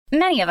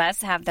Many of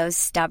us have those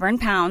stubborn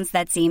pounds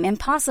that seem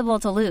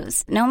impossible to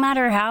lose, no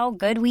matter how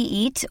good we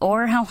eat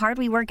or how hard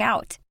we work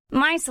out.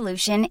 My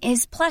solution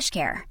is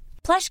PlushCare.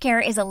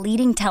 PlushCare is a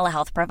leading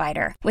telehealth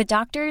provider with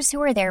doctors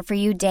who are there for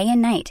you day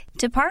and night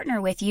to partner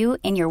with you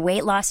in your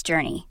weight loss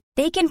journey.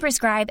 They can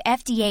prescribe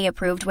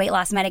FDA-approved weight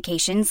loss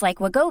medications like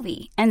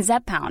Wegovy and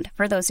Zepbound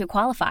for those who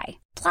qualify.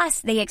 Plus,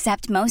 they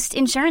accept most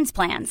insurance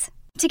plans.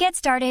 To get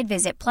started,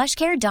 visit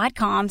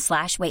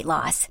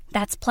plushcare.com/weightloss.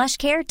 That's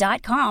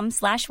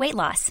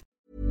plushcare.com/weightloss.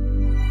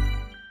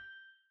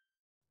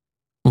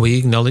 We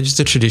acknowledge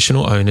the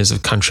traditional owners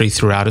of country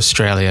throughout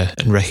Australia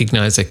and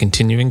recognise their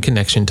continuing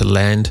connection to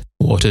land,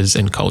 waters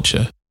and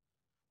culture.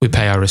 We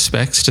pay our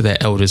respects to their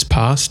elders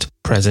past,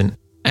 present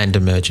and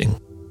emerging.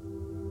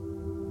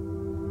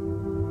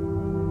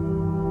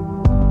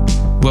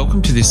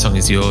 Welcome to This Song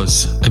Is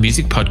Yours, a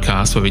music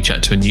podcast where we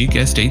chat to a new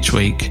guest each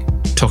week,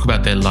 talk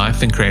about their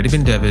life and creative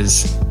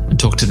endeavours, and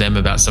talk to them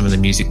about some of the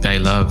music they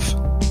love.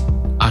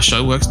 Our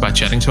show works by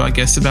chatting to our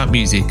guests about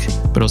music,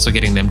 but also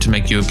getting them to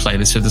make you a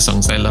playlist of the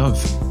songs they love.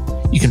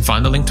 You can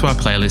find the link to our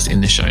playlist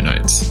in the show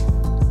notes.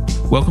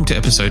 Welcome to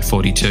episode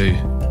 42.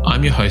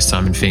 I'm your host,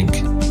 Simon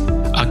Fink.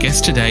 Our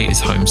guest today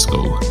is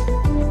Homeschool.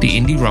 The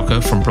indie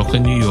rocker from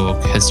Brooklyn, New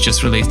York has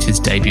just released his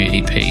debut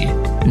EP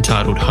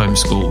entitled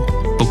Homeschool,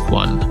 Book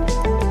 1.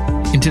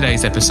 In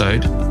today's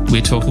episode,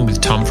 we're talking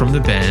with Tom from the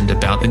band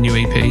about the new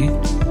EP,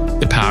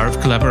 the power of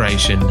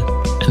collaboration,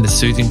 and the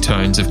soothing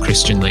tones of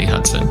Christian Lee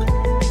Hudson.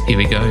 Here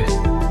we go.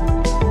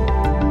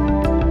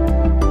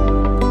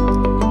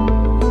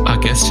 Our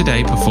guest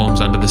today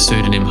performs under the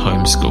pseudonym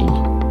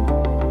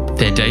Homeschool.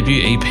 Their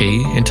debut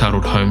EP,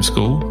 entitled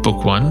Homeschool,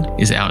 Book 1,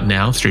 is out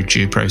now through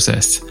Due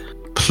Process.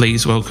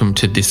 Please welcome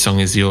to This Song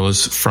Is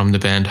Yours from the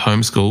band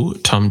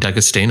Homeschool, Tom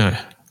D'Agostino.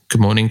 Good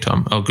morning,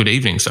 Tom. Oh, good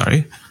evening,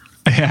 sorry.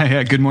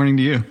 Yeah. Good morning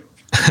to you.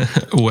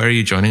 Where are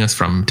you joining us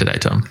from today,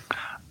 Tom?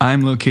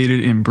 I'm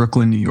located in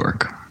Brooklyn, New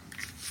York.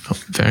 Oh,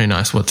 very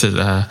nice. What's it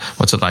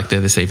like there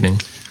this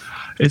evening?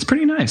 It's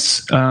pretty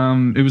nice.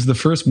 It was the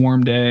first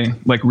warm day,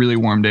 like really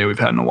warm day we've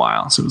had in a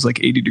while. So it was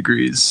like 80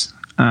 degrees.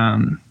 I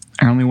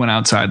only went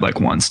outside like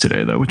once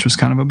today though, which was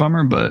kind of a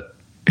bummer, but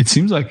it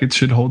seems like it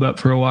should hold up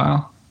for a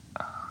while.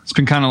 It's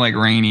been kind of like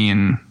rainy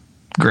and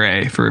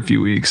gray for a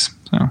few weeks.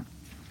 So.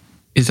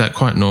 Is that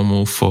quite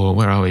normal for,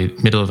 where are we,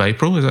 middle of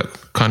April? Is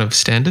that kind of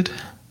standard?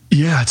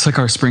 Yeah, it's like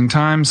our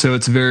springtime. So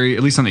it's very,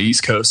 at least on the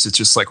East Coast, it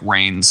just like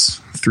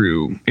rains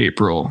through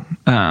April.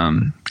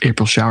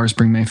 April showers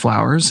bring May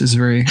flowers is a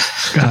very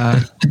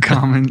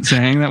common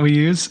saying that we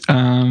use.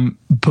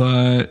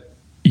 But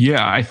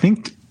yeah, I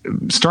think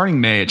starting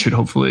May, it should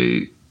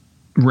hopefully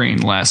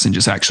rain less and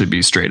just actually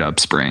be straight up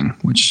spring,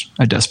 which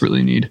I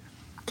desperately need.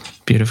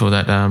 Beautiful.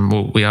 That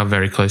we are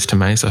very close to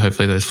May, so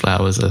hopefully those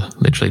flowers are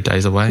literally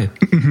days away.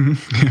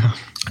 Yeah.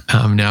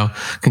 Now,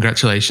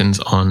 congratulations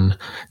on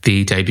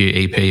the debut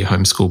EP,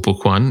 Homeschool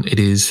Book 1. It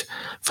is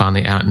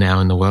finally out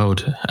now in the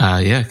world.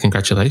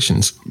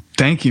 Congratulations.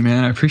 Thank you,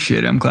 man. I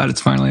appreciate it. I'm glad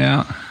it's finally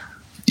out.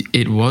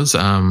 It was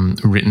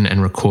written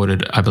and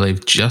recorded, I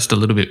believe, just a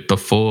little bit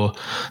before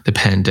the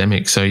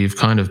pandemic. So you've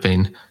kind of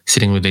been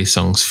sitting with these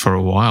songs for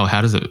a while.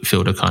 How does it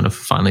feel to kind of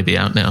finally be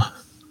out now?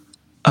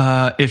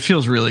 It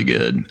feels really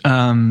good.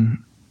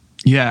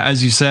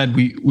 As you said,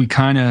 we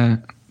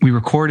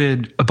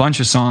recorded a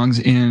bunch of songs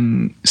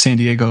in San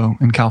Diego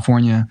in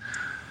California,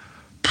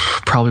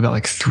 probably about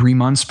like 3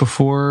 months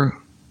before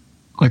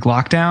like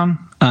lockdown.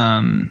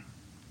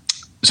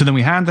 So then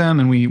we had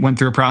them and we went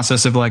through a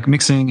process of like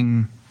mixing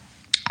and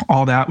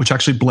all that, which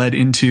actually bled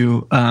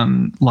into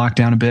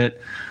lockdown a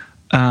bit.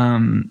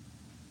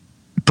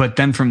 But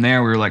then from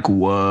there, we were like,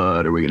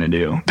 what are we going to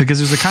do? Because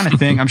there's the kind of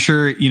thing, I'm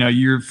sure,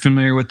 you're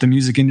familiar with the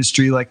music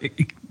industry. Like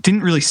it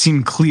didn't really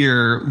seem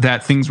clear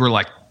that things were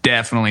like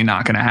definitely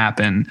not going to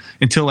happen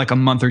until like a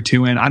month or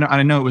two in.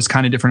 I know it was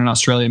kind of different in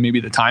Australia, maybe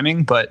the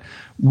timing, but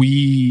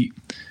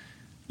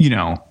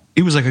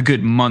it was like a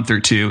good month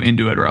or two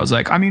into it where I was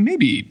like, I mean,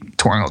 maybe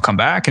touring will come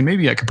back and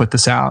maybe I could put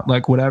this out,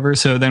 like whatever.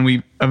 So then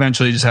we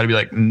eventually just had to be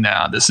like,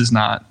 nah, this is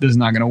not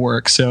going to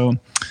work. So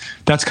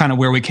that's kind of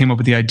where we came up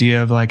with the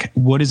idea of like,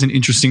 what is an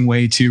interesting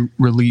way to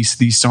release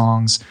these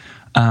songs?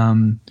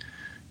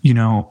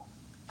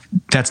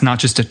 That's not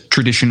just a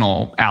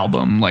traditional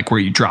album, like where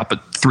you drop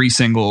 3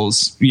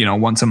 singles,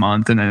 once a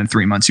month, and then in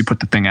 3 months you put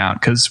the thing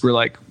out. Cause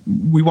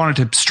we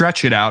wanted to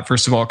stretch it out,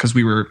 first of all, cause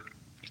we were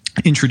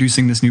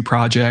introducing this new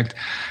project.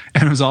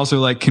 And it was also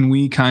like, can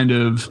we kind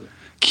of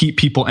keep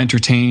people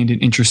entertained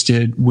and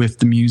interested with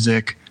the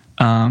music,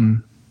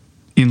 in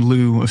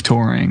lieu of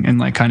touring, and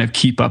like kind of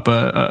keep up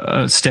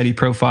a steady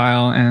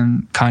profile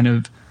and kind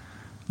of,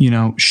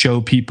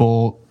 show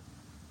people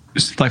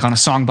like on a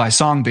song by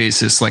song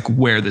basis, like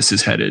where this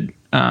is headed.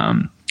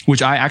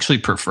 Which I actually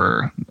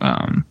prefer,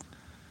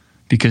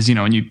 because,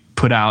 when you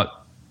put out,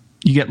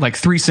 you get like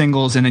 3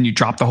 singles and then you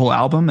drop the whole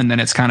album and then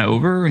it's kind of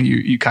over, and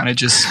you kind of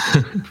just,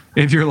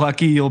 if you're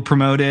lucky, you'll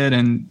promote it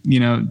and,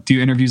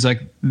 do interviews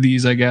like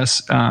these, I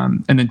guess,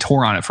 and then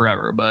tour on it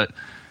forever. But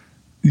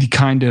the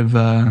kind of,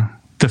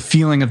 the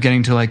feeling of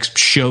getting to like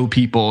show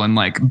people and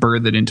like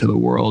birth it into the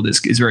world is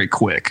very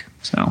quick.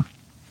 So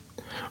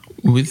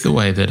with the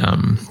way that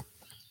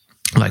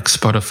like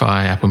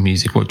Spotify, Apple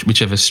Music,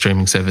 whichever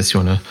streaming service you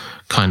want to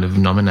kind of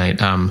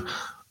nominate,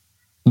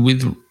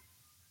 with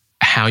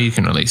how you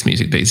can release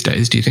music these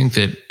days, do you think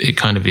that it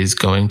kind of is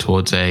going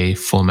towards a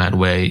format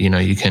where, you know,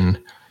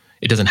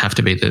 it doesn't have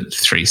to be the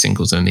 3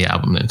 singles in the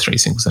album and 3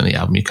 singles in the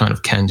album. You kind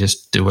of can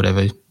just do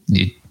whatever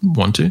you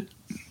want to?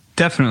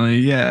 Definitely,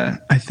 yeah.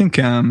 I think,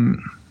 I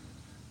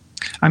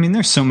mean,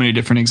 there's so many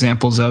different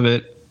examples of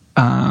it.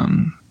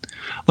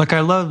 Like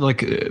I love,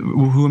 like,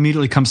 who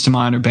immediately comes to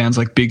mind are bands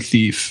like Big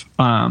Thief,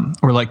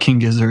 or like King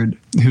Gizzard,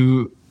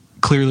 who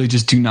clearly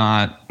just do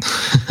not,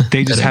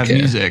 they just have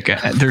music.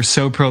 They're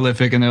so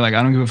prolific and they're like,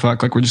 I don't give a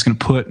fuck. Like, we're just going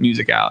to put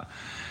music out.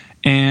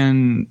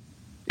 And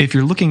if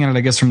you're looking at it,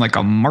 I guess, from like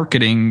a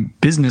marketing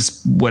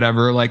business,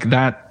 whatever, like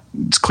that,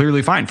 it's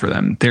clearly fine for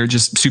them. They're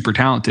just super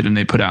talented and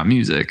they put out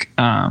music.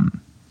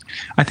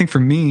 I think for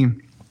me,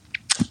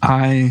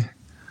 I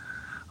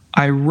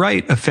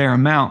write a fair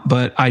amount,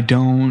 but I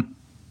don't,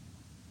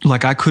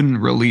 like, I couldn't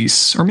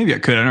release, or maybe I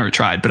could, I never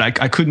tried, but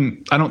I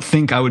don't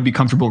think I would be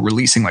comfortable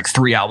releasing like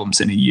 3 albums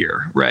in a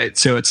year. Right.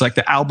 So it's like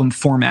the album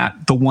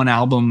format, the 1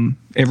 album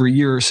every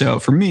year or so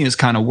for me has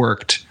kind of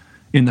worked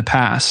in the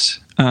past.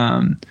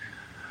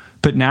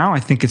 But now I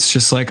think it's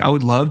just like, I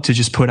would love to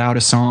just put out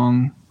a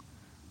song,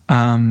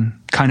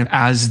 kind of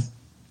as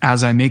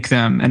I make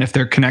them. And if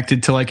they're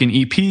connected to like an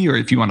EP, or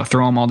if you want to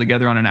throw them all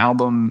together on an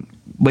album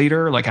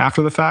later, like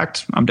after the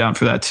fact, I'm down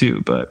for that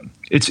too. But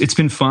it's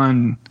been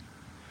fun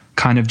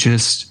kind of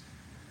just,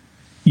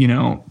 you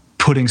know,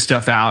 putting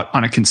stuff out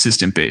on a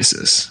consistent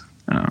basis.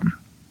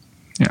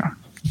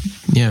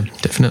 Yeah,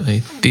 definitely.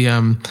 The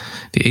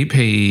EP,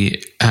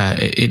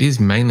 it is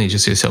mainly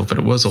just yourself, but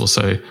it was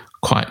also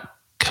quite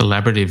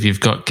collaborative. You've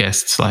got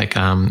guests like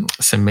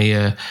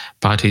Samia,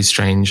 Bartees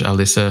Strange,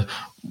 Alyssa.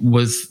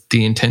 Was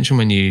the intention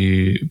when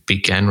you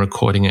began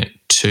recording it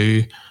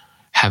to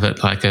have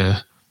it like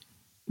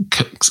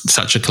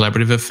such a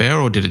collaborative affair,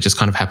 or did it just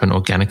kind of happen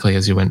organically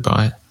as you went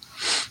by it?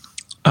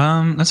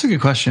 That's a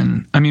good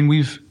question. I mean,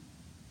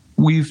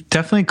 we've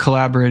definitely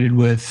collaborated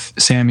with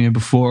Samia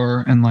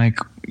before, and like,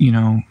 you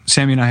know,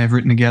 Samia and I have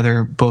written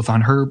together both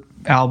on her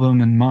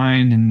album and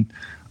mine,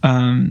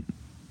 and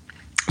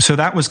so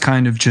that was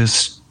kind of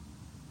just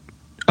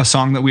a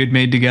song that we had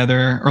made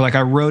together, or like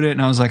I wrote it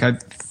and I was like, I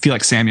feel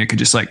like Samia could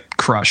just like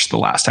crush the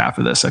last half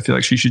of this. I feel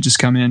like she should just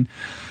come in.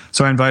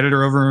 So I invited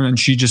her over and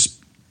she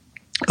just,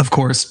 of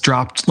course,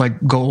 dropped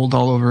like gold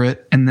all over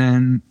it. And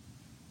then,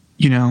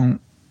 you know,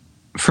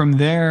 from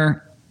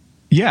there,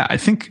 yeah, I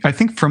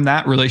think from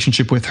that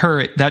relationship with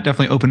her, that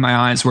definitely opened my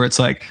eyes, where it's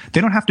like,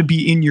 they don't have to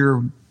be in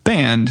your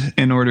band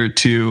in order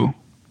to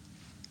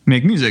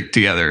make music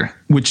together,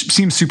 which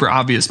seems super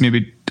obvious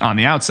maybe on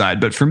the outside.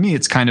 But for me,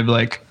 it's kind of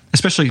like,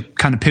 especially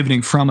kind of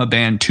pivoting from a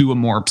band to a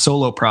more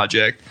solo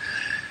project,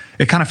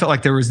 it kind of felt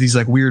like there was these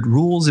like weird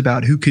rules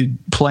about who could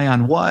play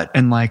on what,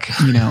 and like,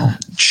 you know,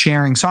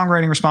 sharing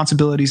songwriting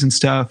responsibilities and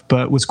stuff.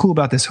 But what's cool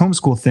about this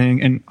homeschool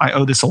thing, and I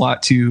owe this a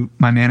lot to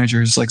my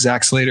managers like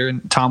Zach Slater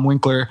and Tom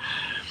Winkler,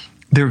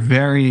 they're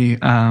very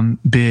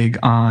big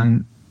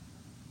on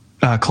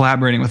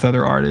collaborating with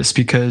other artists,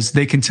 because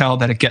they can tell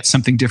that it gets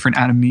something different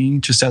out of me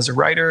just as a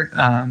writer.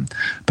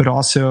 But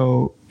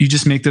also you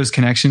just make those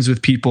connections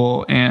with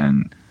people,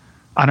 and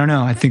I don't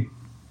know, I think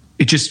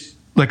it just,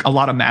 like, a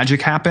lot of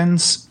magic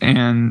happens,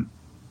 and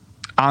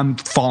I'm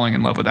falling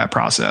in love with that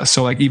process.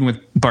 So like, even with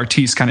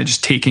Bartees kind of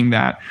just taking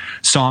that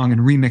song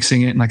and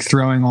remixing it and like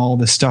throwing all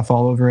this stuff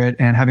all over it,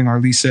 and having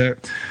Arlisa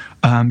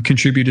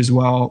contribute as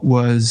well,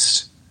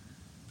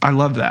 I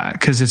love that,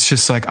 because it's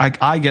just like,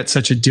 I get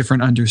such a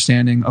different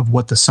understanding of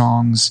what the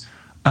songs,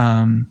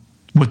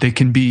 what they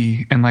can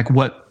be, and like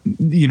what,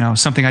 you know,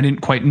 something I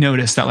didn't quite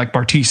notice that like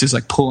Bartees is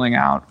like pulling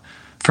out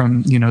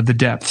from, you know, the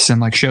depths and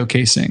like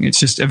showcasing. It's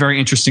just a very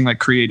interesting, like,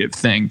 creative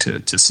thing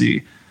to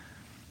see.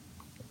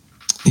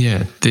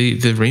 Yeah, the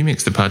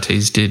remix that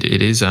Bartees did,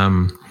 it is,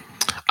 I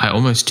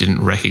almost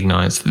didn't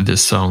recognize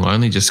this song,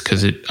 only just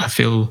because I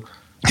feel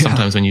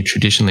sometimes when you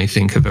traditionally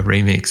think of a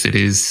remix, it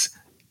is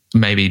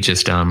maybe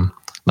just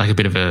like a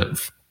bit of a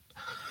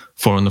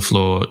 4 on the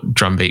floor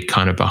drum beat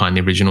kind of behind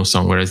the original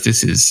song, whereas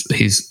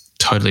he's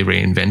totally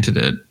reinvented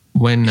it.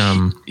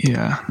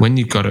 When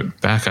you got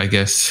it back, I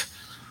guess,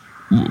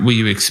 what were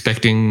you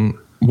expecting?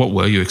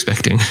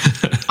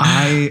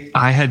 I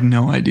had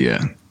no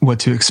idea what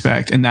to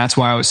expect, and that's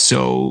why I was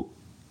so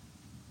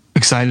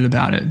excited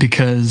about it,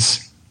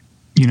 because,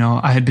 you know,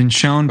 I had been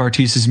shown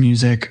Bartees'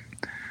 music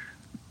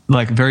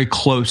like very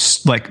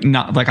close, like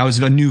not like I was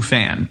a new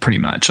fan pretty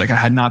much. Like I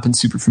had not been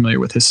super familiar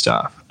with his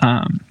stuff.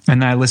 And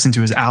then I listened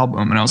to his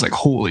album and I was like,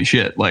 holy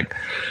shit, like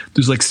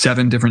there's like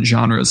 7 different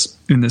genres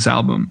in this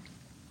album.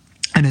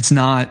 And it's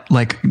not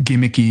like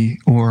gimmicky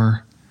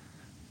or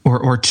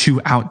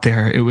too out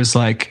there. It was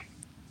like,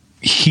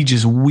 he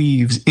just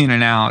weaves in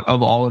and out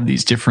of all of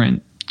these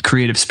different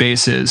creative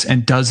spaces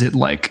and does it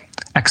like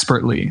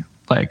expertly.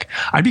 Like,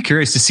 I'd be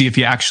curious to see if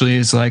he actually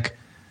is like,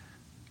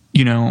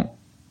 you know,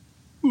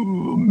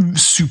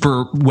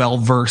 super well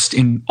versed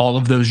in all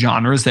of those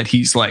genres that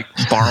he's like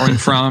borrowing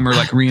from or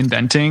like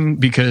reinventing,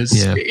 because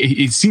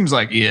it seems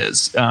like he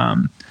is.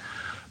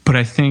 But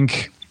I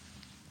think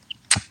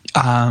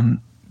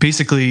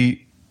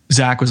basically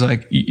Zach was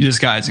like, this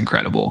guy's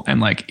incredible, and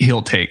like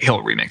he'll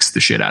remix the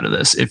shit out of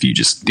this if you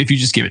just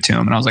give it to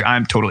him. And I was like,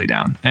 I'm totally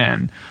down.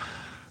 And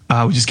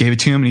we just gave it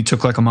to him, and he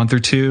took like a month or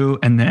two,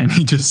 and then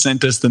he just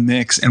sent us the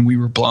mix, and we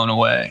were blown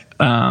away.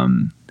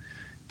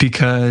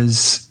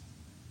 Because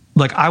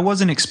like I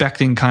wasn't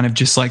expecting kind of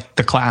just like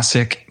the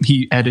classic,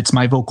 he edits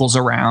my vocals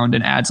around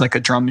and adds like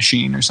a drum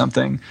machine or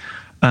something.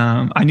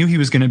 I knew he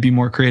was going to be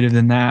more creative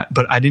than that,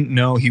 but I didn't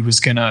know he was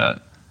going to,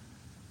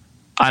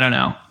 I don't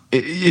know.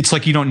 It's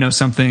like you don't know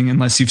something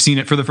unless you've seen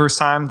it for the first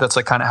time. That's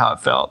like kind of how it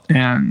felt.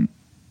 And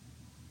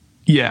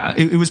yeah,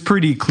 it was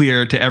pretty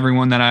clear to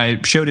everyone that I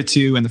showed it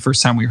to. And the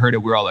first time we heard it,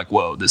 we were all like,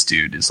 whoa, this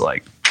dude is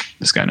like,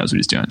 this guy knows what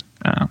he's doing.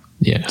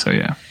 Yeah. So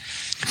yeah.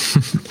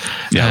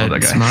 Yeah, I love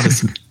that guy.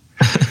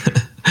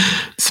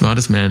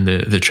 Smartest Man,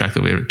 the track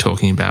that we were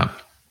talking about,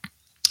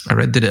 I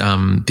read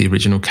that the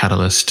original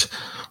Catalyst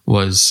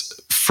was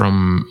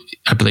from,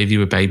 I believe you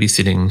were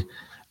babysitting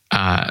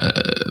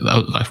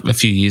a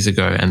few years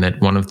ago, and that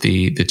one of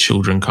the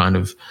children kind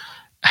of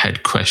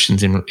had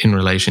questions in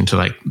relation to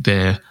like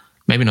their,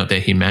 maybe not their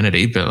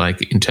humanity, but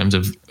like in terms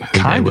of who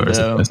kind they were as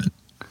a person.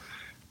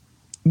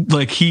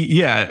 Like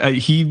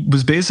he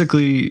was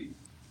basically,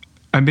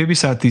 I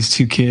babysat these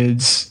two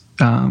kids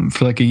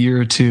for like a year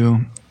or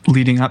two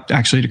leading up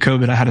actually to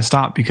COVID. I had to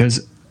stop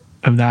because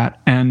of that.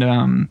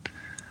 And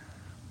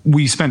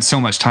we spent so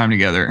much time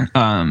together,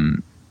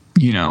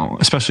 you know,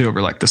 especially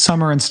over like the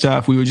summer and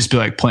stuff. We would just be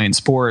like playing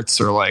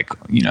sports or like,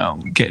 you know,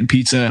 getting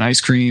pizza and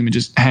ice cream and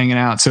just hanging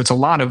out. So it's a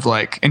lot of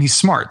like, and he's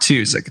smart too.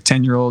 He's like a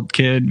 10-year-old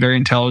kid, very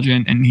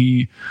intelligent. And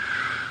we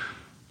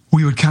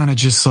would kind of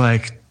just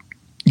like,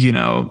 you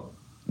know,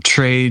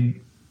 trade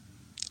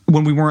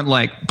when we weren't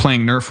like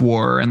playing Nerf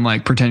War and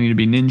like pretending to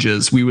be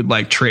ninjas. We would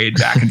like trade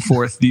back and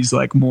forth these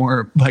like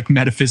more like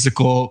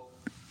metaphysical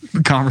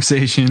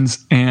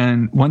conversations.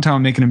 And one time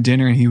I'm making him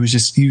dinner and he was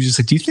just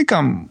like, do you think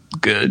I'm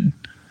good?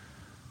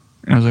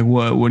 And I was like,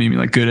 what do you mean,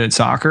 like good at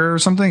soccer or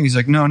something? He's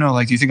like, no,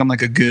 like, do you think I'm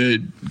like a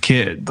good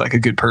kid, like a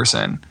good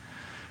person?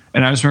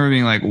 And I just remember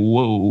being like,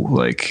 whoa,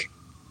 like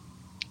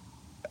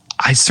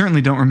I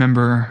certainly don't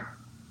remember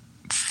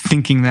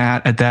thinking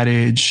that at that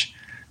age.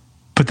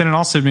 But then it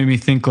also made me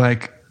think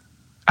like,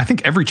 I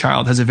think every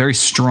child has a very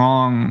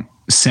strong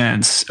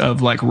sense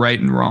of like right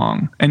and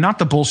wrong, and not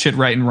the bullshit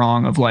right and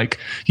wrong of like,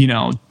 you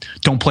know,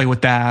 don't play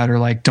with that or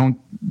like don't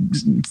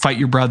fight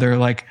your brother.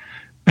 Like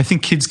I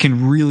think kids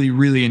can really,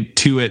 really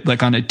intuit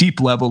like on a deep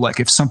level, like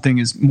if something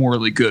is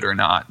morally good or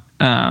not.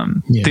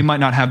 They might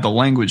not have the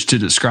language to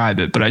describe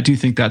it, but I do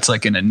think that's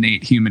like an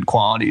innate human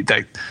quality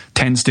that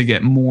tends to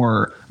get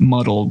more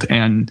muddled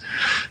and,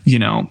 you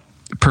know,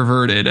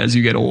 perverted as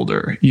you get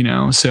older, you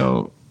know?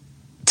 So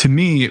to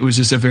me, it was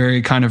just a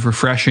very kind of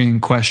refreshing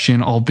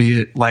question,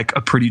 albeit like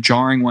a pretty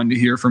jarring one to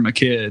hear from a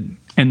kid.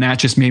 And that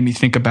just made me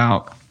think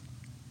about,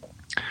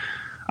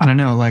 I don't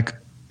know, like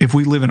if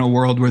we live in a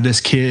world where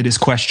this kid is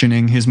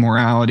questioning his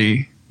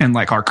morality and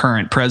like our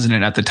current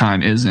president at the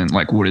time isn't,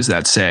 like, what does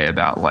that say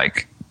about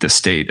like the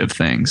state of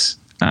things?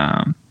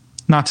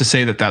 Not to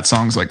say that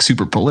song's like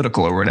super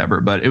political or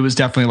whatever, but it was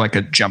definitely like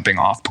a jumping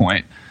off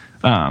point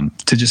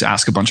to just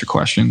ask a bunch of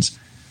questions.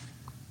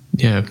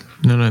 Yeah,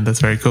 no,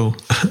 that's very cool.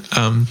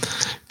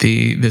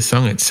 The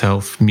song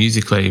itself,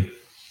 musically,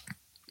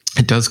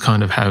 it does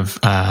kind of have,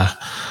 I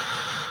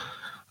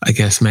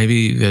guess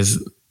maybe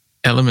there's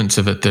elements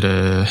of it that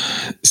are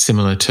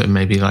similar to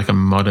maybe like a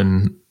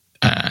modern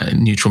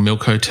Neutral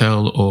Milk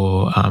Hotel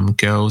or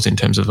Girls in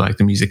terms of like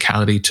the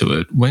musicality to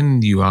it.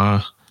 When you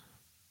are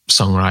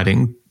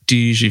songwriting, do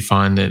you usually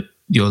find that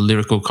your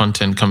lyrical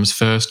content comes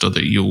first, or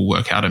that you'll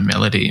work out a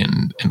melody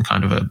and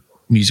kind of a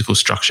musical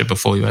structure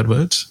before you add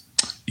words?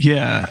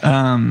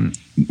 Yeah.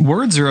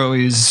 Words are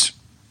always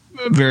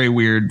very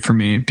weird for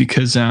me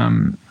because I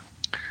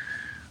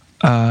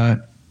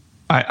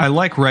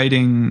like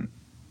writing,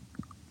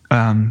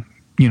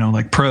 you know,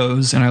 like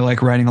prose, and I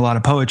like writing a lot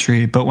of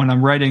poetry, but when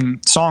I'm writing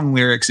song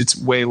lyrics, it's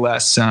way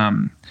less,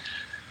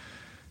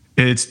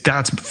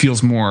 that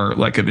feels more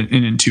like an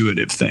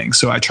intuitive thing.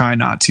 So I try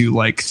not to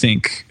like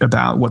think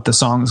about what the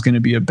song is going to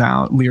be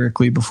about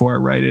lyrically before I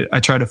write it. I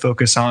try to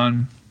focus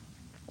on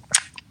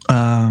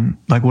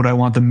like what I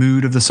want the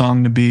mood of the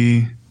song to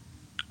be.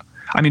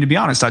 I mean, to be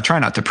honest, I try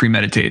not to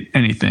premeditate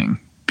anything,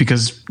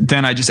 because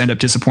then I just end up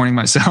disappointing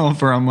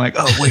myself, or I'm like,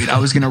 oh wait, I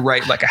was going to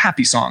write like a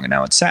happy song and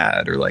now it's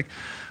sad, or like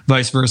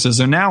vice versa.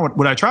 So now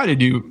what I try to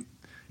do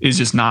is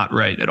just not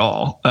write at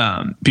all.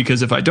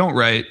 Because if I don't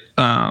write,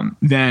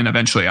 then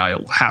eventually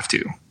I'll have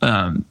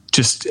to,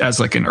 just as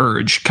like an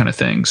urge kind of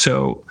thing.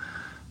 So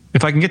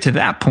if I can get to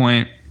that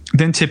point,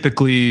 then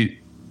typically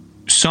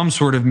some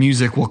sort of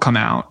music will come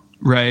out,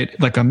 right?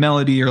 Like a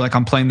melody, or like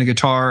I'm playing the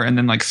guitar and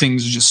then like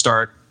things just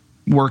start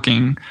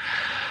working.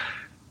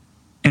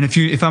 And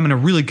if I'm in a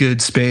really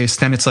good space,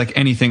 then it's like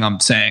anything I'm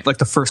saying, like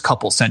the first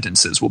couple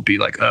sentences will be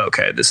like, oh,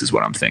 okay, this is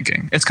what I'm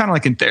thinking. It's kind of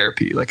like in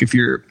therapy. Like if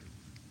you're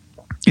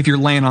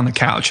laying on the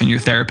couch and your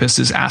therapist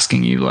is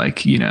asking you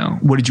like, you know,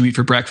 what did you eat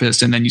for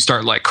breakfast? And then you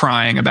start like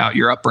crying about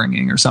your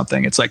upbringing or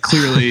something. It's like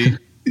clearly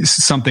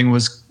something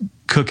was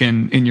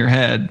cooking in your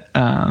head.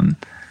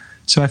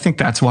 So I think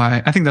that's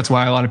why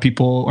a lot of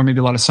people, or maybe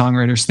a lot of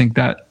songwriters, think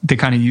that they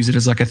kind of use it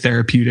as like a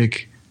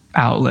therapeutic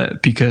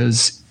outlet,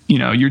 because, you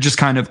know, you're just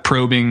kind of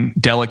probing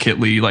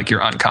delicately, like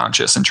your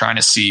unconscious, and trying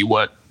to see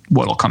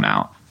what'll come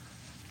out.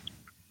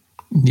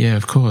 Yeah,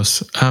 of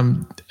course.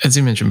 As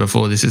you mentioned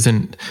before, it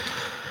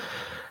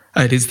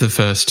is the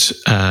first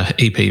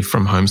EP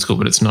from Homeschool,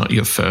 but it's not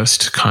your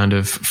first kind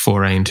of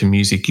foray into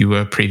music. You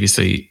were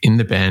previously in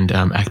the band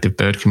Active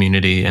Bird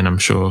Community, and I'm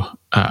sure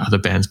other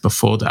bands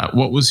before that.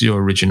 What was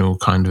your original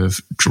kind of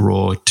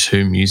draw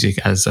to music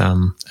as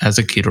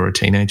a kid or a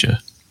teenager?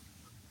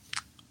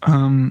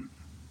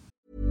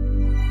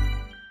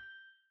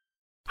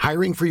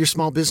 Hiring for your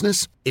small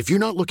business? If you're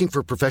not looking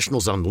for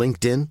professionals on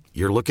LinkedIn,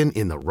 you're looking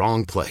in the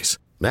wrong place.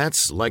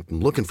 That's like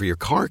looking for your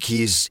car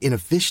keys in a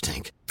fish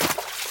tank.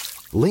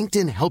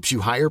 LinkedIn helps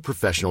you hire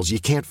professionals you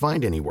can't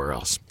find anywhere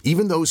else,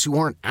 even those who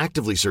aren't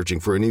actively searching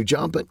for a new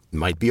job but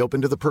might be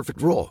open to the perfect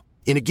role.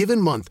 In a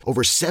given month,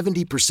 over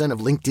 70% of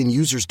LinkedIn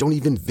users don't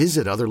even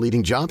visit other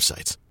leading job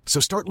sites. So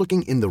start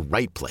looking in the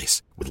right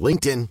place. With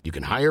LinkedIn, you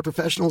can hire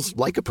professionals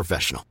like a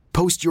professional.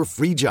 Post your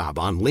free job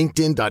on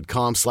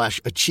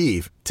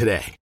linkedin.com/achieve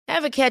today.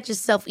 Ever catch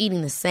yourself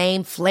eating the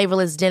same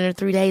flavorless dinner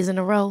 3 days in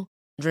a row?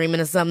 Dreaming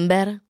of something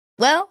better?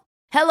 Well,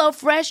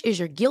 HelloFresh is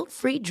your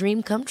guilt-free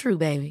dream come true,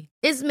 baby.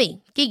 It's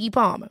me, Keke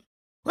Palmer.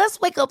 Let's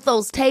wake up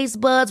those taste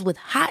buds with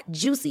hot,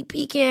 juicy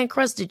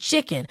pecan-crusted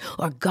chicken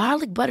or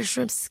garlic butter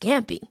shrimp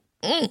scampi.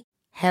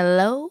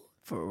 Hello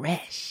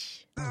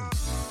Fresh.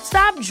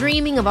 Stop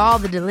dreaming of all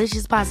the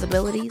delicious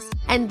possibilities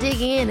and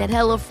dig in at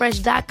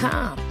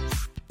HelloFresh.com.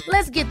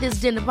 Let's get this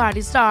dinner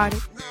party started.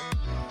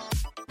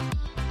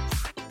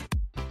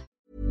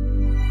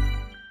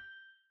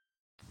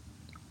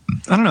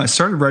 I don't know. I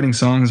started writing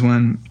songs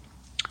when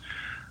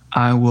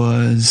I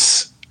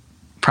was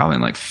probably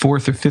in like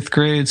 4th or 5th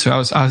grade. So I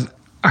was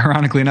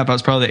ironically enough, I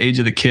was probably the age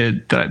of the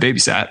kid that I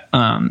babysat.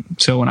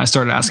 So when I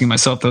started asking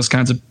myself those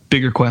kinds of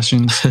bigger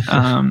questions,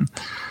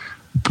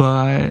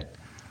 but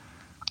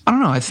I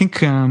don't know. I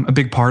think a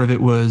big part of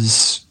it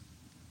was,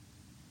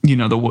 you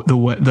know,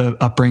 the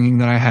upbringing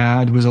that I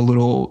had was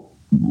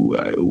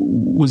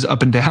was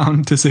up and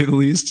down, to say the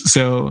least.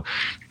 So,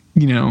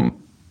 you know,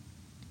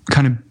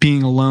 kind of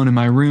being alone in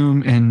my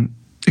room and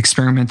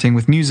experimenting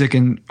with music,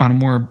 and on a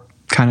more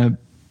kind of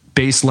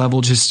base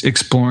level, just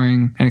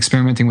exploring and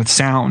experimenting with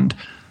sound,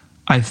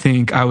 I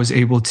think I was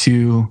able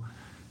to,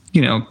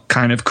 you know,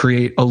 kind of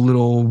create a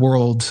little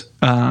world,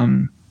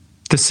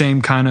 the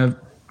same kind of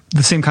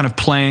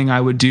playing I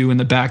would do in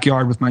the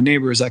backyard with my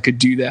neighbors. I could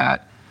do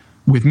that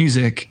with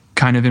music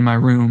kind of in my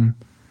room.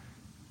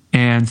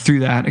 And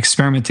through that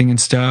experimenting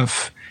and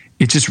stuff,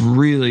 it just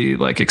really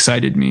like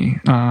excited me.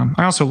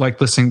 I also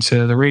liked listening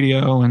to the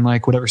radio and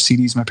like whatever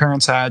CDs my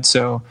parents had.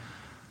 So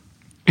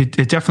it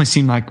definitely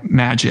seemed like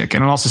magic,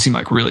 and it also seemed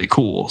like really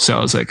cool. So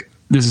I was like,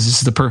 this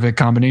is the perfect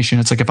combination.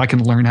 It's like, if I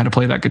can learn how to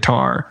play that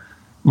guitar,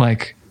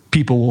 like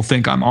people will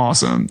think I'm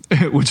awesome,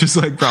 which is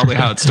like probably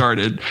how it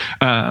started.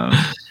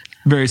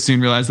 Very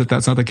soon realized that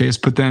that's not the case.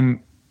 But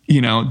then,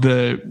 you know,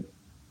 the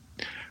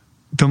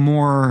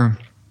more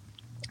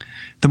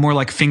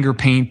like finger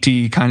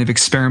painty kind of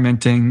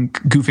experimenting,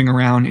 goofing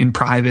around in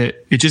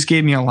private, it just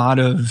gave me a lot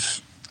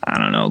of, I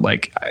don't know,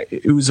 like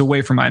it was a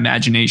way for my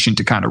imagination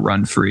to kind of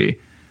run free.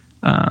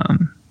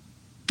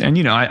 And,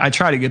 you know, I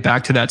try to get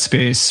back to that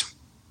space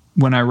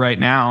when I write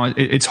now.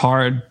 It's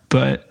hard,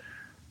 but,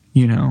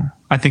 you know,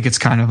 I think it's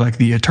kind of like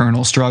the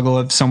eternal struggle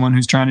of someone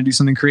who's trying to do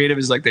something creative,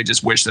 is like they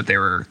just wish that they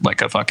were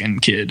like a fucking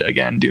kid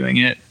again doing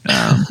it.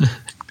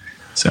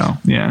 So,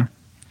 yeah.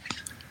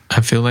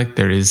 I feel like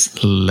there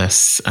is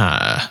less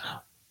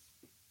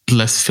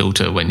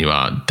filter when you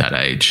are that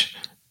age.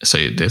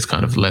 So there's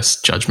kind of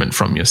less judgment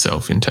from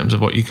yourself in terms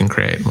of what you can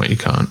create and what you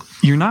can't.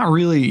 You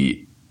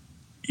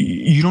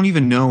don't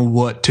even know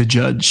what to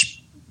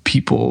judge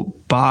people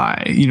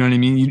by. You know what I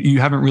mean?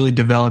 You haven't really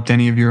developed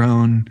any of your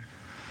own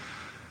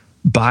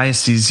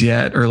biases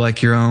yet, or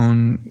like your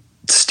own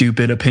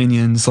stupid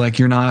opinions. Like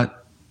you're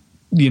not,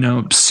 you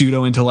know,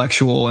 pseudo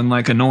intellectual and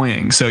like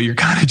annoying. So you're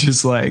kind of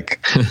just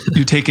like,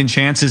 you're taking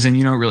chances and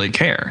you don't really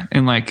care.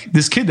 And like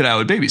this kid that I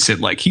would babysit,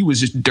 like he was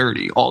just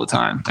dirty all the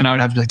time. And I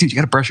would have to be like, dude, you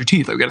got to brush your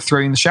teeth. Like, we got to throw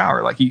you in the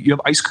shower. Like you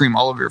have ice cream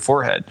all over your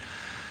forehead.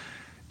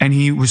 And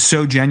he was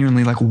so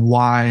genuinely like,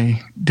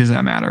 why does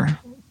that matter?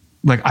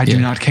 Like, I do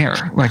not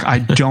care. Like, I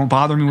don't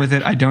bother me with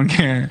it. I don't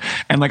care.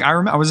 And like,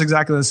 I was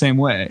exactly the same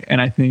way.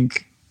 And I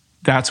think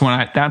that's when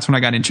I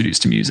got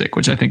introduced to music,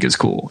 which I think is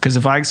cool. Because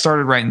if I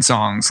started writing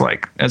songs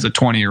like as a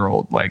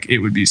 20-year-old, like it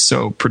would be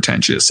so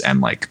pretentious and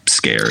like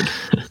scared.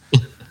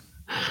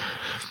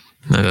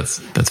 No, that's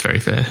very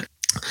fair.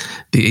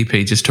 The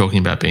EP just talking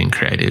about being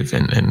creative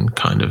and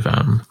kind of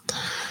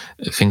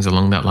things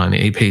along that line. The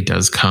EP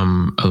does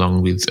come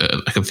along with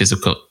like a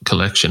physical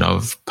collection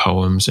of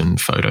poems and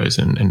photos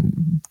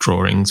and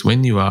drawings.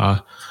 When you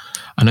are,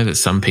 I know that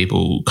some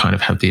people kind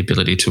of have the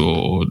ability to,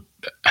 or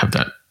have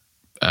that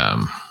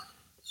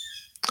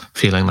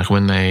feeling like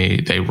when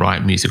they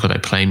write music or they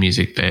play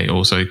music, they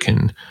also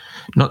can,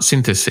 not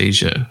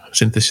synesthesia.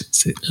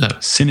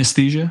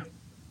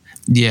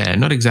 Yeah,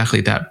 not exactly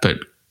that, but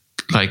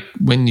like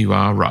when you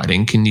are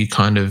writing, can you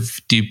kind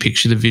of, do you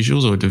picture the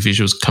visuals, or do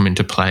visuals come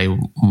into play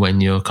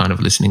when you're kind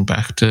of listening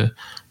back to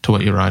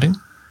what you're writing?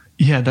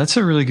 Yeah, that's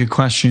a really good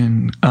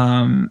question.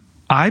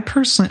 I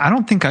personally, I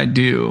don't think I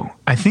do.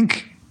 I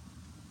think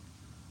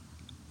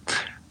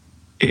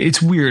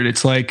it's weird.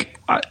 It's like,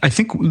 I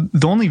think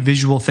the only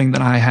visual thing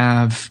that I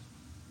have,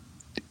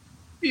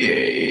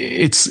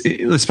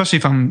 especially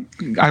if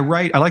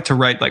I like to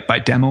write like by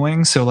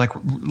demoing. So like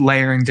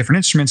layering different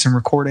instruments and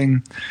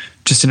recording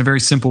just in a very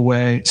simple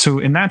way. So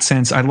in that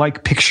sense, I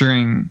like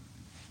picturing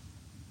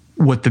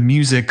what the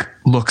music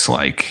looks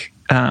like,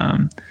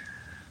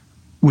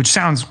 which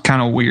sounds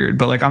kind of weird,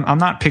 but like I'm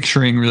not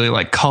picturing really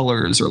like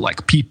colors or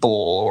like people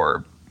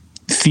or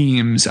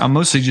themes. I'm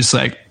mostly just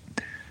like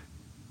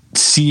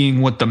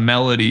seeing what the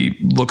melody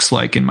looks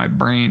like in my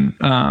brain.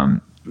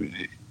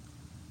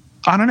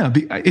 I don't know.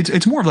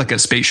 It's more of like a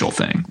spatial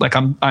thing. Like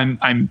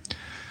I'm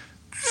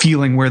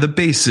feeling where the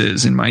bass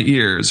is in my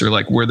ears, or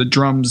like where the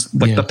drums,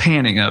 like the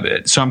panning of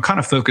it. So I'm kind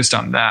of focused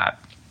on that,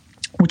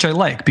 which I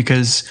like,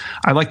 because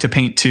I like to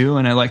paint too,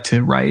 and I like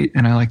to write,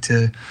 and I like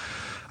to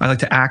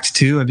act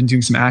too. I've been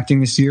doing some acting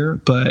this year,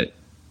 but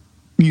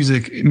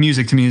music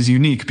to me is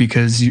unique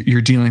because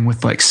you're dealing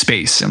with like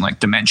space and like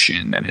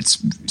dimension, and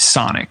it's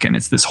sonic, and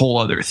it's this whole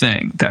other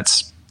thing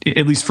that's,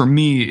 at least for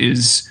me,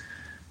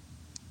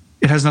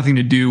 it has nothing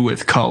to do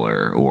with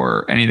color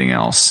or anything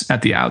else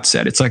at the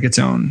outset. It's like its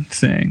own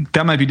thing.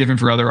 That might be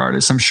different for other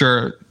artists. I'm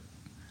sure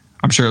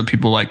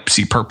people like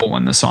see purple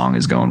when the song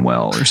is going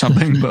well or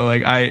something, but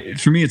like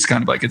for me, it's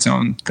kind of like its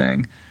own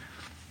thing.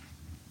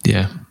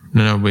 Yeah.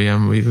 No,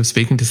 we were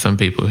speaking to some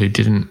people who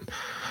didn't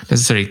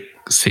necessarily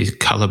see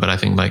color, but I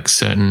think like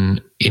certain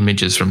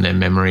images from their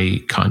memory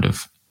kind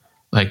of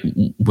like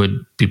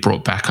would be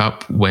brought back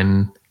up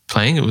when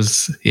playing. It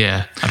was,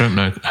 I don't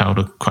know how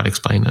to quite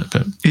explain it,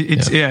 but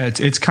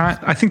it's kind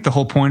of, I think the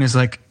whole point is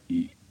like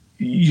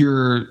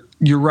you're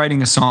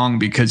writing a song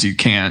because you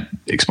can't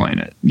explain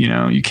it. You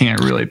know, you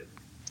can't really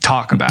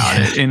talk about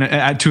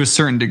it to a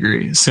certain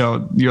degree.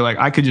 So you're like,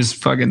 I could just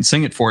fucking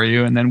sing it for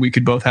you, and then we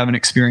could both have an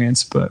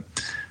experience. But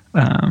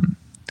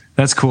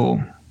that's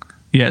cool.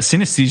 Yeah,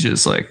 synesthesia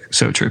is like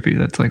so trippy.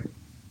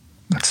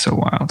 That's so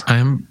wild.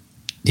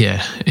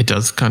 It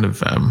does kind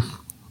of.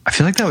 I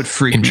feel like that would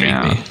freak me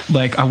out.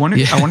 Like, I wonder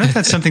if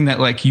that's something that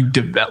like you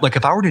develop. Like,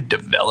 if I were to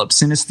develop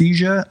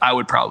synesthesia, I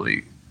would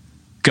probably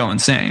go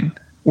insane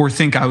or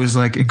think I was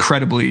like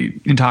incredibly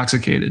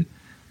intoxicated.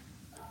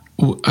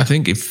 Well, I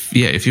think if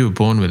you were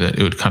born with it,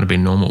 it would kind of be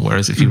normal.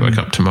 Whereas if you woke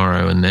up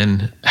tomorrow and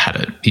then had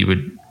it, you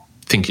would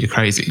think you're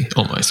crazy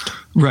almost.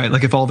 Right.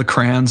 Like if all the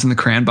crayons in the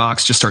crayon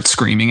box just start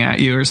screaming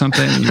at you or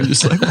something, and you're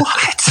just like,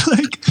 what?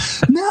 Like,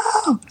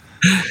 no.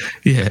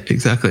 Yeah,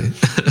 exactly.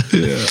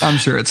 Yeah, I'm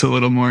sure it's a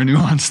little more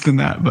nuanced than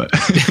that, but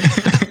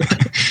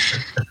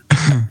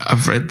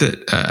I've read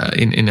that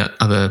in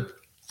other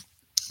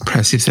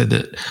press, you've said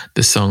that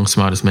the song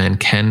 "Smartest Man"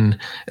 can,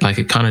 like,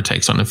 it kind of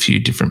takes on a few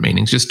different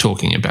meanings. Just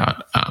talking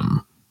about,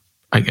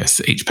 I guess,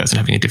 each person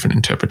having a different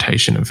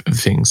interpretation of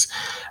things.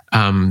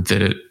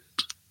 That it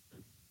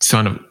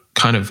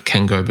kind of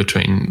can go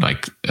between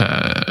like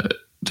the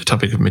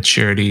topic of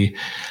maturity,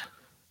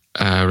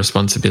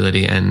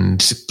 responsibility,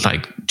 and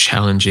like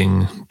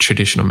challenging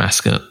traditional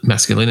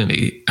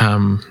masculinity.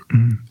 Do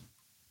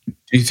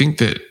you think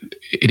that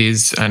it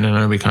is, I don't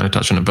know, we kind of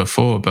touched on it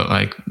before, but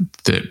like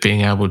that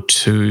being able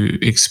to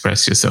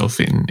express yourself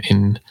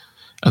in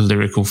a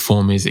lyrical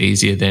form is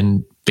easier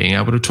than being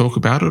able to talk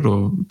about it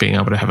or being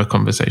able to have a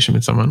conversation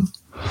with someone?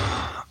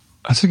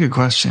 That's a good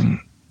question.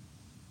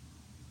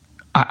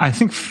 I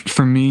think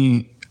for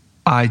me,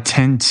 I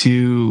tend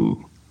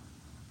to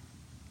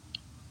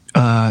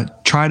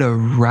try to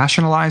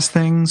rationalize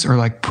things, or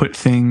like put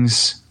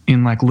things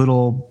in like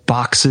little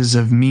boxes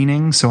of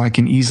meaning so I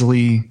can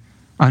easily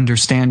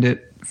understand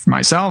it for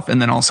myself,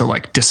 and then also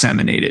like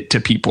disseminate it to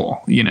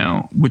people, you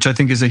know, which I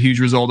think is a huge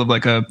result of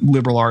like a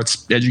liberal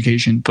arts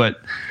education. But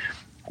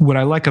what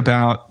I like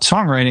about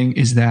songwriting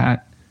is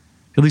that,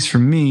 at least for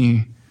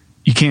me,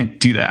 you can't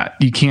do that.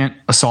 You can't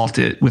assault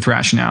it with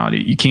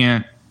rationality. You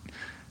can't,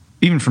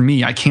 even for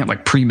me, I can't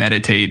like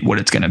premeditate what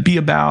it's going to be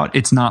about.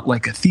 It's not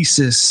like a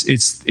thesis.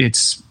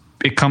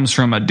 It comes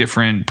from a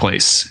different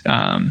place.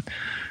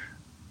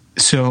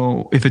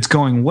 So if it's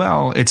going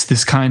well, it's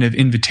this kind of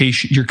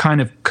invitation. You're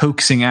kind of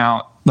coaxing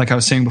out, like I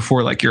was saying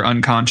before, like your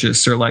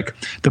unconscious, or like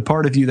the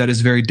part of you that is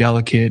very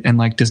delicate and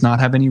like does not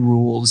have any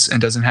rules and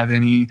doesn't have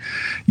any,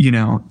 you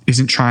know,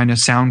 isn't trying to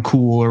sound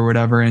cool or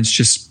whatever. And it's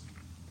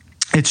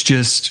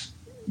just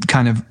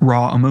kind of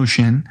raw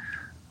emotion.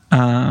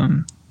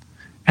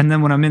 And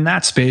then when I'm in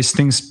that space,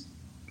 things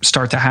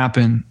start to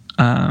happen.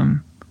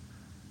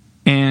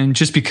 And and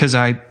just because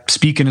I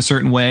speak in a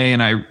certain way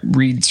and I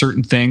read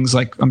certain things,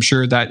 like I'm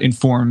sure that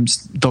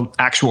informs the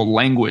actual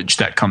language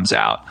that comes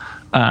out.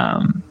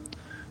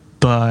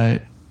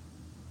 But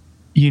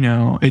you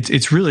know,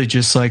 it's really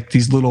just like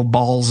these little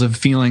balls of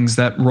feelings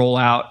that roll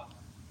out,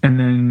 and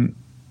then,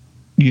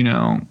 you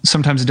know,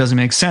 sometimes it doesn't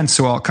make sense.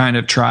 So I'll kind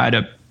of try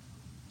to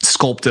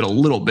sculpt it a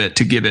little bit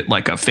to give it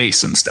like a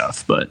face and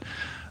stuff. But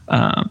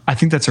I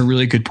think that's a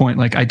really good point.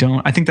 Like I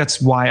think that's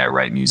why I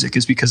write music,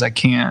 is because I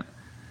can't,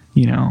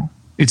 you know,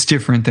 it's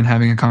different than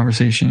having a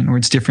conversation, or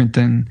it's different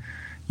than,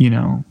 you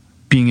know,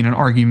 being in an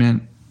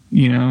argument.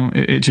 You know,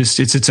 it's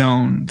its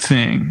own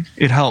thing.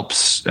 It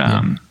helps.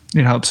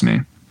 It helps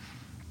me.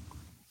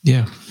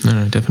 Yeah,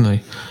 no,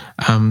 definitely.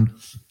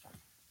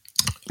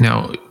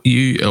 Now,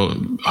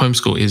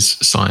 Homeschool is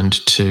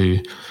signed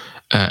to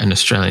an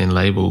Australian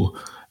label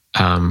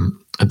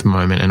at the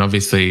moment, and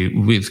obviously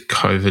with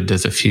COVID,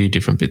 there's a few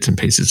different bits and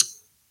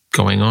pieces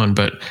going on.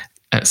 But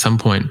at some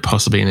point,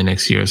 possibly in the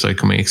next year or so,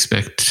 can we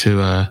expect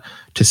to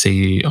see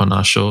you on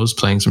our shores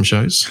playing some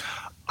shows?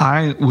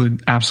 I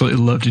would absolutely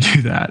love to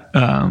do that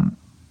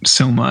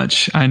so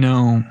much. I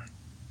know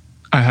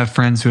I have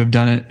friends who have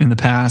done it in the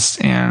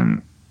past,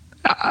 and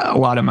a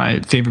lot of my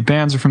favorite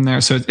bands are from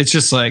there. So it's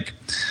just like,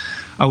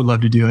 I would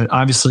love to do it.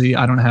 Obviously,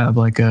 I don't have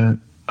like a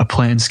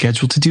planned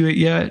schedule to do it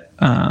yet,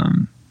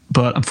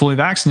 but I'm fully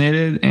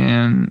vaccinated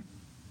and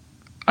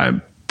I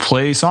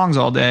play songs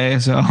all day,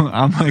 so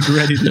I'm like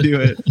ready to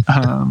do it.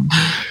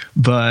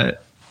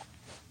 But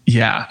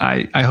yeah,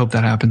 I hope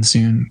that happens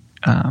soon.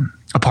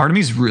 A part of me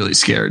is really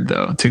scared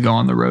though to go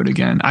on the road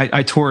again.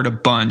 I toured a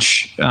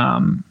bunch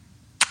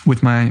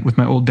with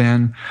my old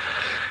band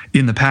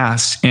in the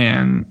past,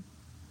 and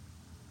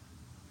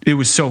it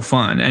was so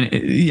fun. And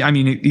it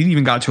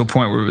even got to a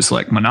point where it was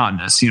like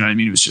monotonous, you know what I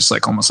mean? It was just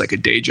like almost like a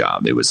day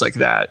job. It was like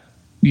that,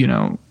 you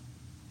know,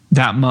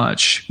 that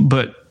much,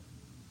 but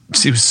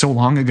it was so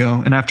long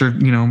ago. And after,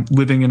 you know,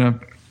 living in a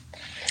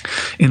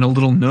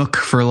little nook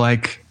for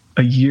like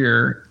a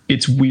year,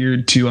 it's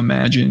weird to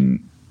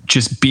imagine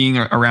just being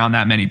around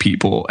that many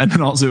people, and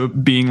then also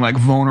being like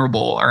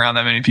vulnerable around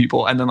that many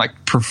people, and then like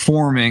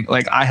performing.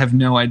 Like, I have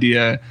no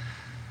idea,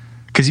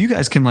 because you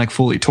guys can like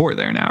fully tour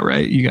there now,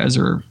 right? You guys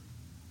are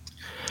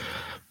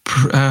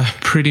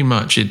pretty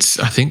much.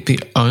 I think the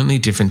only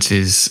difference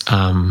is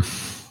that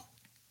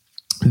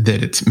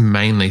it's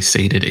mainly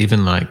seated.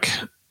 Even like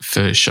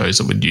for shows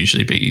that would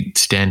usually be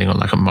standing on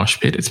like a mosh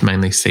pit, it's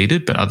mainly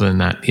seated. But other than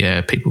that,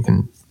 yeah, people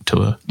can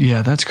tour.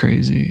 Yeah, that's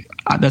crazy.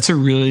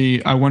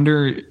 I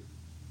wonder,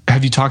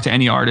 have you talked to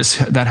any artists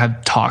that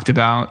have talked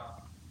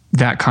about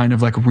that kind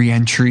of like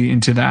re-entry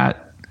into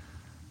that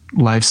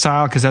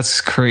lifestyle? Because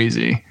that's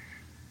crazy.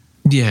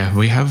 Yeah,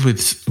 we have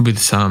with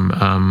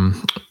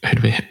some.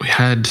 We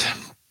had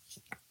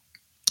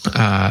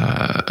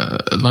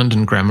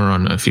London Grammar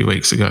on a few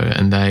weeks ago,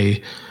 and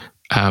they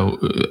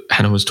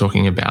Hannah was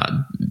talking about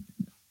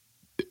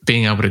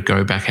being able to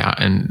go back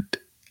out and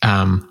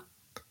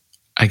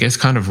I guess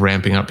kind of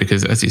ramping up,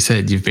 because as you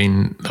said, you've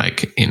been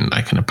like in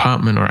like an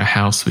apartment or a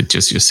house with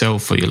just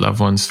yourself or your loved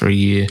ones for a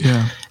year,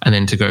 and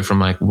then to go from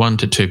like 1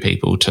 to 2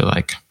 people to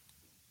like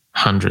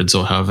hundreds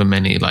or however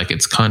many, like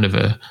it's kind of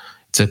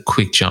it's a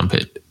quick jump.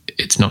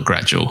 It's not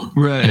gradual,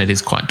 right? And it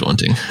is quite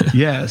daunting.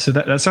 Yeah, so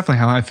that's definitely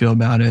how I feel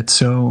about it.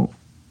 So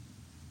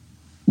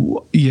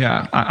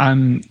yeah,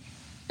 I'm.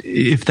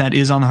 If that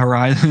is on the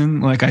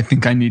horizon, like I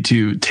think I need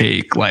to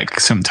take like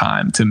some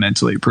time to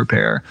mentally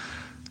prepare,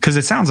 because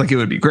it sounds like it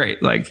would be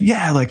great. Like,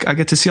 yeah, like I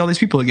get to see all these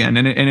people again,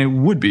 and it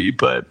would be,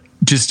 but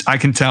just I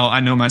can tell, I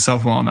know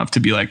myself well enough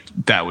to be like,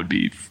 that would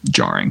be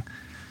jarring.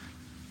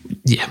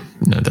 Yeah,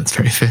 no, that's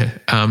very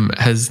fair.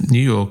 Has New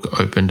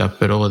York opened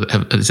up at all?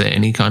 Is there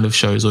any kind of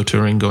shows or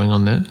touring going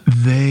on there?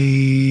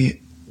 The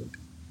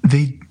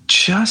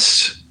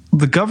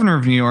governor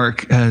of New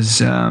York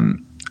has,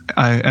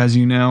 as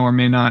you know or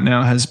may not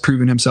know, has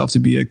proven himself to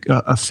be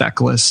a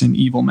feckless and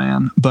evil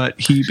man. But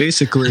he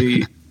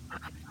basically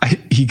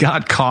he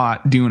got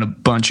caught doing a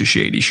bunch of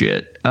shady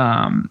shit,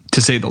 to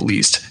say the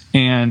least.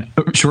 And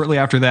shortly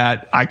after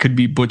that, I could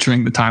be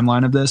butchering the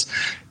timeline of this,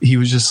 he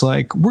was just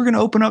like, we're going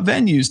to open up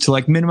venues to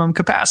like minimum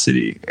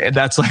capacity. And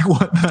that's like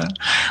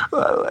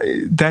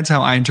that's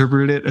how I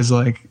interpreted it, as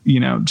like, you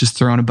know, just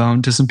throwing a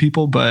bone to some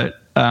people.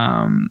 But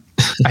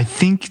I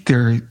think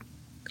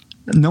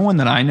no one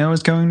that I know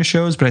is going to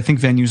shows, but I think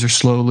venues are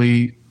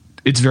slowly,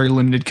 it's very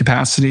limited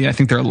capacity. I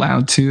think they're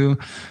allowed to.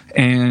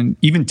 And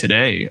even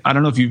today, I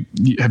don't know if you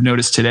have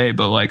noticed today,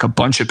 but like a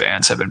bunch of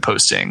bands have been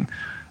posting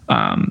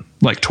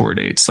like tour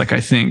dates. Like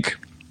I think,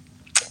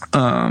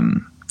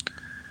 who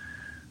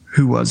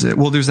was it?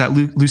 Well, there's that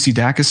Lucy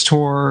Dacus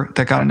tour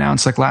that got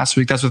announced like last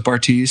week. That's with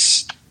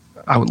Bartiz.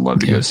 I would love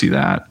to go see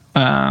that.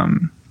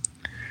 And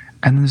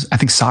I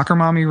think Soccer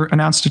Mommy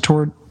announced a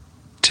tour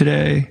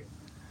today.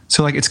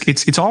 So like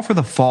it's all for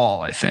the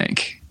fall, I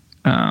think.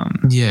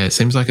 Yeah, it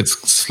seems like it's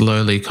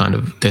slowly kind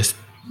of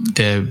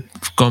they're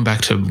gone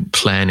back to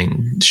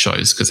planning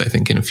shows, because I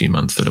think in a few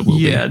months that it will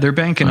be. Yeah, they're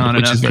banking on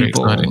enough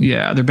people.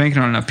 Yeah, they're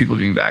banking on enough people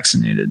being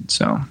vaccinated.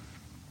 So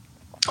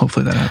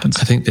hopefully that happens.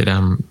 I think that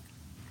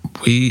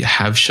we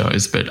have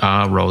shows, but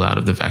our rollout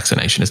of the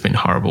vaccination has been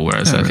horrible,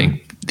 whereas I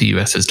think the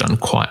US has done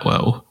quite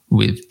well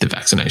with the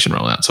vaccination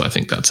rollout. So I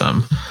think that's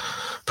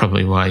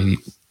probably why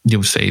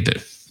you'll see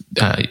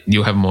that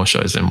you'll have more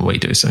shows than we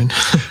do soon.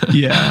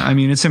 Yeah, I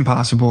mean, it's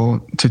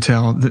impossible to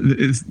tell.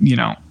 You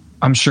know,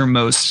 I'm sure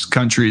most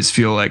countries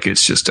feel like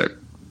it's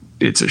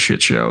a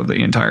shit show the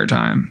entire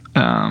time.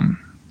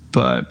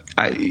 But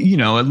at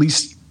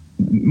least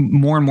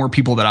more and more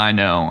people that I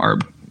know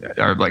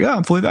are like, oh,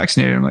 I'm fully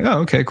vaccinated. I'm like, oh,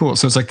 okay, cool.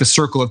 So it's like the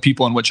circle of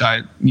people in which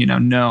I,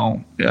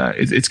 know,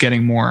 it's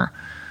getting more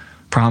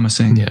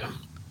promising. Yeah.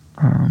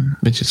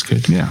 Which is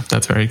good. Yeah.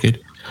 That's very good.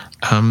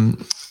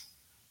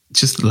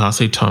 Just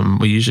lastly, Tom,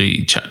 we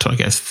usually chat to, I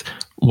guess,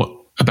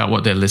 about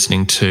what they're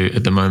listening to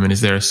at the moment.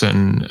 Is there a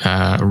certain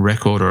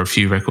record or a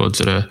few records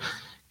that are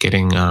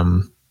getting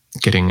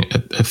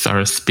a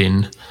thorough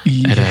spin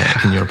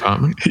in your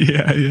apartment?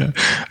 Yeah.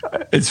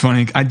 It's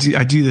funny. I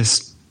do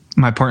this.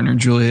 My partner,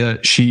 Julia,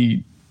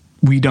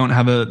 we don't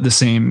have the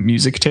same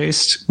music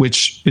taste,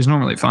 which is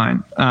normally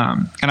fine.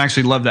 And I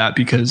actually love that,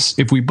 because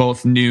if we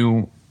both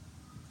knew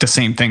the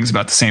same things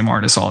about the same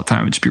artists all the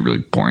time, it'd just be really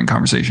boring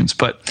conversations.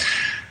 But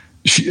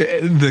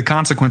the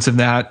consequence of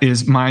that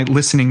is my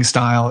listening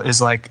style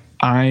is like,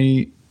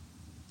 I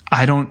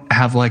don't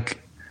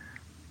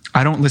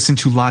listen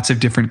to lots of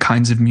different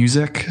kinds of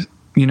music.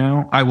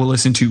 I will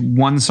listen to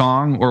one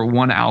song or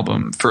one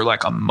album for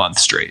like a month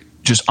straight,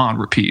 just on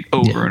repeat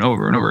over and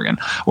over and over again.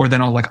 Or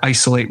then I'll like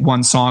isolate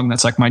one song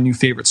that's like my new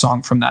favorite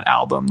song from that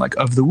album, like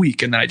of the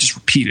week. And then I just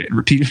repeat it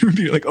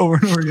like over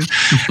and over again.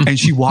 And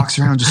she walks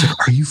around just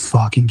like, are you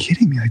fucking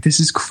kidding me? Like, this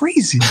is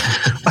crazy.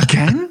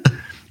 Again?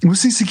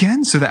 What's this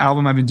again? So the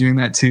album I've been doing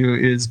that to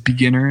is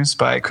Beginners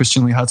by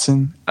Christian Lee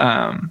Hudson.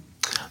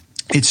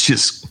 It's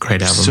just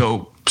great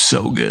album.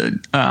 So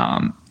good.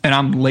 And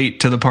I'm late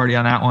to the party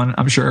on that one,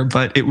 I'm sure,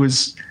 but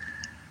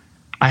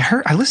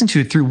I listened to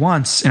it through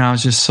once and I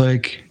was just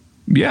like,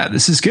 yeah,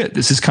 this is good.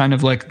 This is kind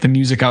of like the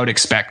music I would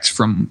expect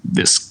from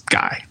this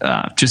guy.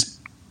 Just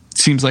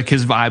seems like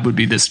his vibe would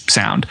be this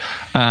sound.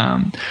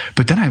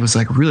 But then I was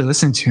like really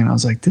listening to it and I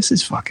was like, this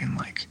is fucking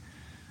like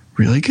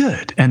really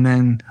good. And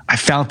then I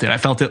felt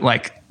it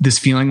like this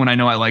feeling when I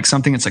know I like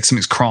something, it's like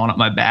something's crawling up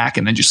my back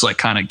and then just like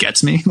kind of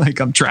gets me, like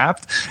I'm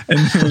trapped. And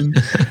then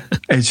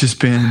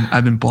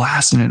I've been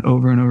blasting it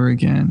over and over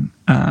again.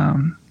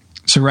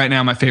 So right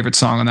now my favorite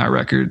song on that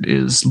record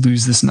is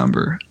Lose This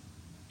Number.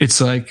 It's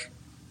like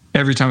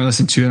every time I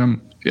listen to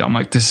it, I'm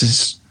like, this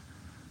is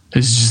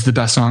just the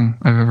best song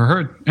I've ever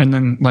heard. And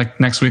then like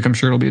next week, I'm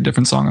sure it'll be a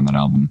different song on that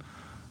album.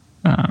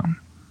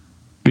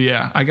 But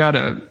yeah, I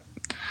gotta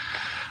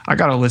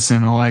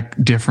listen to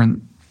like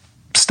different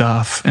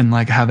stuff and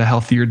like have a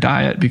healthier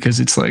diet, because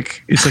it's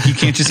like you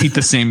can't just eat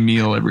the same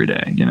meal every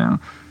day,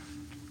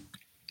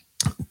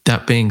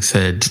 That being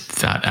said,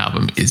 that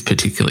album is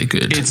particularly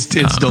good. It's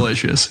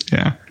delicious.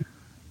 Yeah.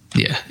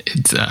 Yeah.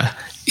 It's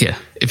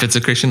if it's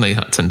a Christian Lee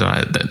Hudson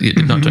diet,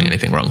 you're not doing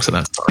anything wrong. So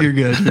that's fine.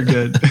 You're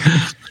good.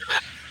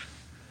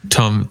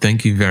 Tom,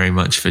 thank you very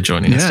much for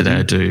joining us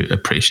today. Dude. I do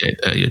appreciate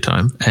your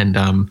time, and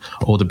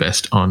all the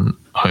best on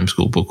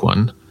Homeschool Book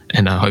One.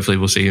 And hopefully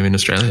we'll see you in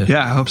Australia.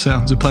 Yeah, I hope so.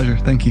 It's a pleasure.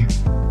 Thank you.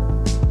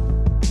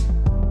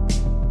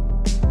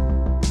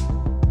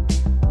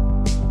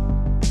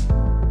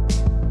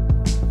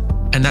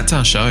 And that's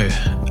our show.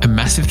 A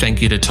massive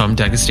thank you to Tom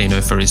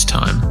D'Agostino for his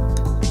time.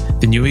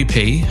 The new EP,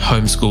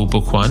 Homeschool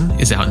Book One,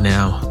 is out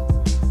now.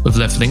 We've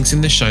left links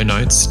in the show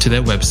notes to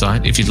their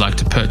website if you'd like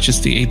to purchase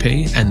the EP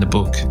and the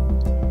book.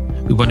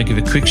 We want to give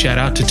a quick shout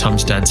out to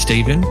Tom's dad,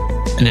 Stephen,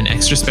 and an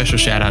extra special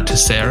shout out to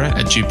Sarah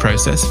at Due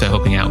Process for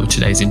helping out with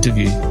today's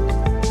interview.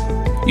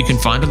 You can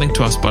find a link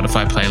to our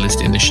Spotify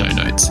playlist in the show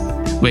notes,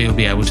 where you'll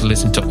be able to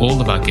listen to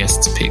all of our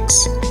guests'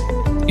 picks.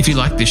 If you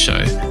like this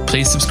show,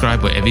 please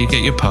subscribe wherever you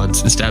get your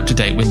pods and stay up to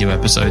date when new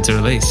episodes are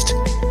released.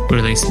 We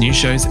release new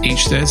shows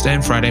each Thursday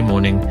and Friday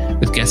morning,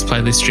 with guest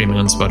playlists streaming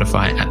on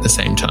Spotify at the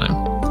same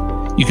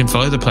time. You can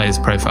follow the Players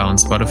profile on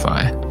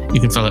Spotify. You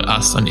can follow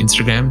us on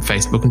Instagram,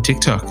 Facebook, and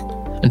TikTok.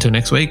 Until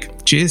next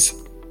week, cheers.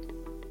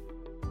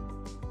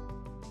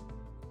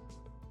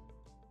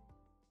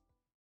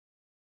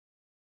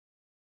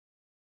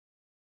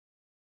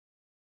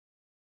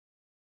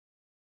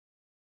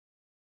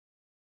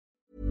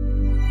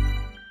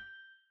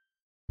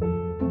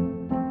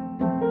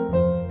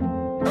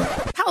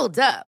 Hold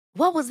up.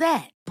 What was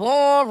that?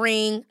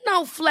 Boring.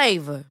 No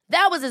flavor.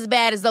 That was as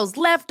bad as those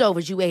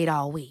leftovers you ate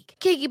all week.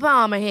 Keke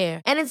Palmer here.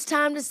 And it's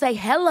time to say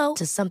hello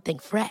to something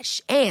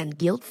fresh and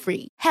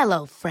guilt-free.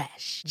 Hello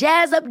Fresh.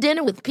 Jazz up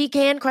dinner with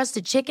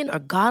pecan-crusted chicken or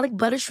garlic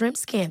butter shrimp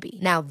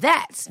scampi. Now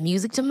that's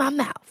music to my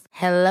mouth.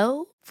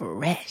 Hello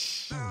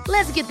Fresh.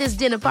 Let's get this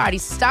dinner party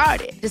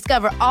started.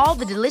 Discover all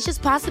the delicious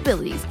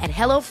possibilities at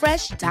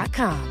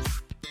HelloFresh.com.